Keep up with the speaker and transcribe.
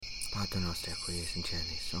Pater noster, qui es in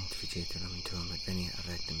celis, sanctificetur tuum, et veniat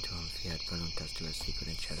regnum tuum, fiat voluntas tua sicut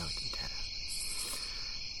in cielo et in terra.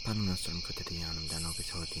 Panem nostrum quotidianum da nobis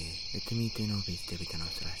hodie, et dimitte nobis debita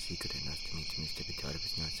nostra, sicut et nos dimittimus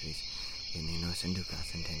debitoribus nostris, et ne nos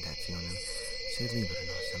inducas in tentationem, sed libera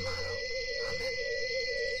nos a malo. Amen.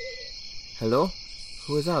 Hello?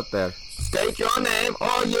 Who is out there? State your name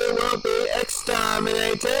or you will be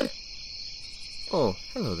exterminated. Oh,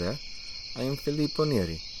 hello there. I am Filippo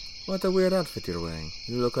Neri. What a weird outfit you're wearing.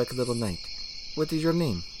 You look like a little knight. What is your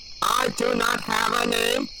name? I do not have a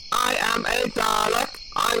name. I am a Dalek.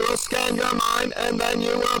 I will scan your mind and then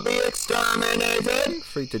you will be exterminated. Feel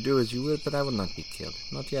free to do as you will, but I will not be killed.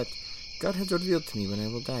 Not yet. God has revealed to me when I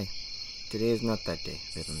will die. Today is not that day,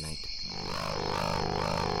 little knight.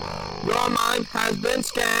 Your mind has been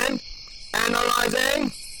scanned.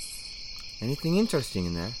 Analyzing. Anything interesting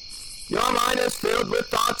in there? Your mind is filled with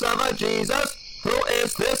thoughts of a Jesus. Who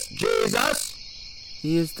is this Jesus?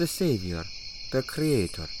 He is the Savior, the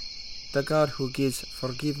Creator, the God who gives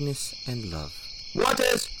forgiveness and love. What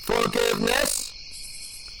is forgiveness?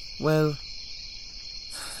 Well,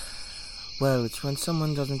 it's when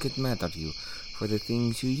someone doesn't get mad at you for the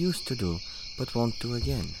things you used to do but won't do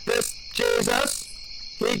again. This Jesus,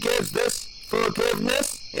 he gives this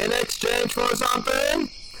forgiveness in exchange for something?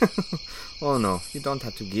 Oh no, you don't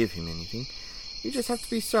have to give him anything. You just have to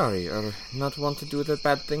be sorry or not want to do the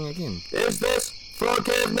bad thing again. Is this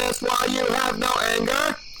forgiveness why you have no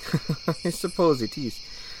anger? I suppose it is.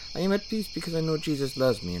 I am at peace because I know Jesus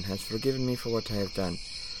loves me and has forgiven me for what I have done.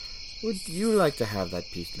 Would you like to have that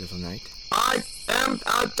peace, little knight? I am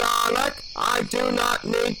a Dalek. I do not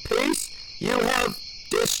need peace. You have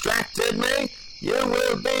distracted me. You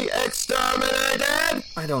will be exterminated.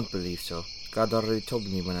 I don't believe so. God already told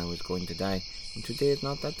me when I was going to die, and today is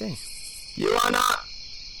not that day. You are not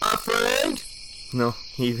afraid? No,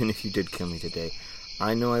 even if you did kill me today,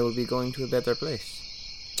 I know I will be going to a better place.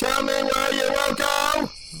 Tell me where you will go.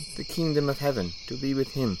 The kingdom of heaven, to be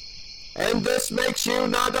with him. And this makes you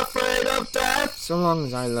not afraid of death? So long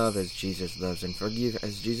as I love as Jesus loves and forgive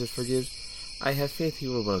as Jesus forgives, I have faith he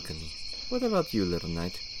will welcome me. What about you, little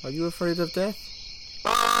knight? Are you afraid of death?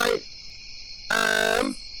 I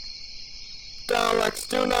am. Daleks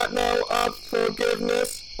do not know of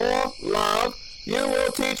forgiveness or love. You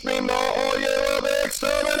will teach me more or you will be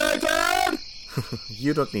exterminated.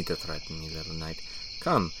 You don't need to threaten me, little knight.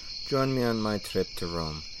 Come, join me on my trip to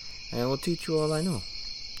Rome, and I will teach you all I know.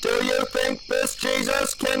 Do you think this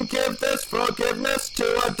Jesus can give this forgiveness to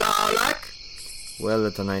a Dalek? Well,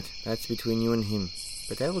 little knight, that's between you and him,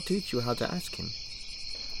 but I will teach you how to ask him.